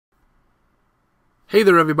Hey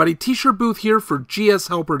there everybody, T-shirt booth here for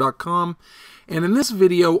gshelper.com, and in this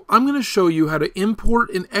video I'm going to show you how to import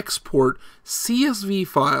and export CSV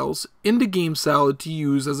files into Gamesalad to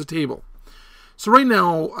use as a table. So right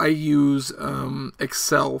now I use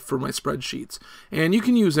Excel for my spreadsheets, and you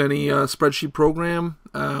can use any spreadsheet program.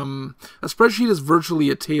 A spreadsheet is virtually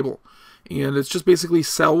a table, and it's just basically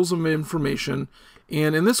cells of information,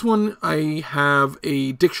 and in this one I have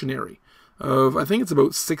a dictionary of, I think it's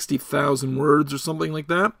about 60,000 words or something like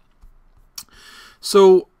that.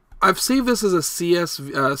 So I've saved this as a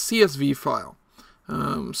CSV file.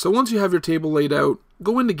 So once you have your table laid out,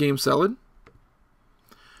 go into Gamesalad,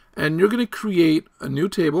 and you're going to create a new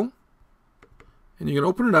table, and you're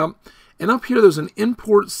going to open it up, and up here there's an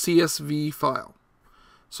import CSV file.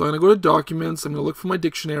 So I'm going to go to Documents, I'm going to look for my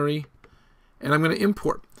dictionary, and I'm going to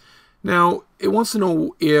import. Now, it wants to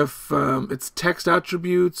know if it's text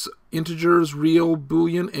attributes, integers, real,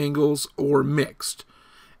 boolean, angles, or mixed.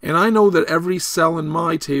 And I know that every cell in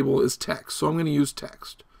my table is text, so I'm going to use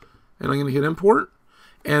text. And I'm going to hit import.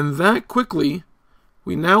 And that quickly,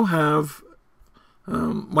 we now have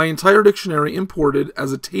my entire dictionary imported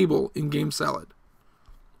as a table in Gamesalad.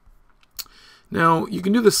 Now, you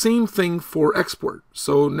can do the same thing for export.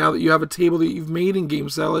 So now that you have a table that you've made in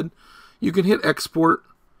Gamesalad, you can hit export.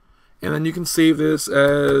 And then you can save this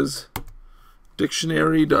as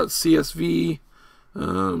dictionary.csv.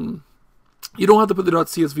 You don't have to put the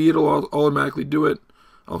 .csv, it'll automatically do it.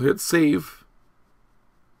 I'll hit save.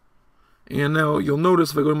 And now you'll notice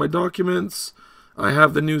if I go to my documents, I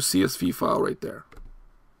have the new CSV file right there.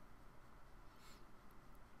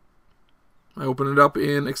 I open it up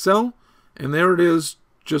in Excel, and there it is,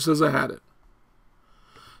 just as I had it.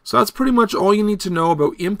 So that's pretty much all you need to know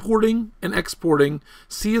about importing and exporting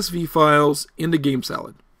CSV files into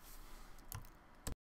Gamesalad.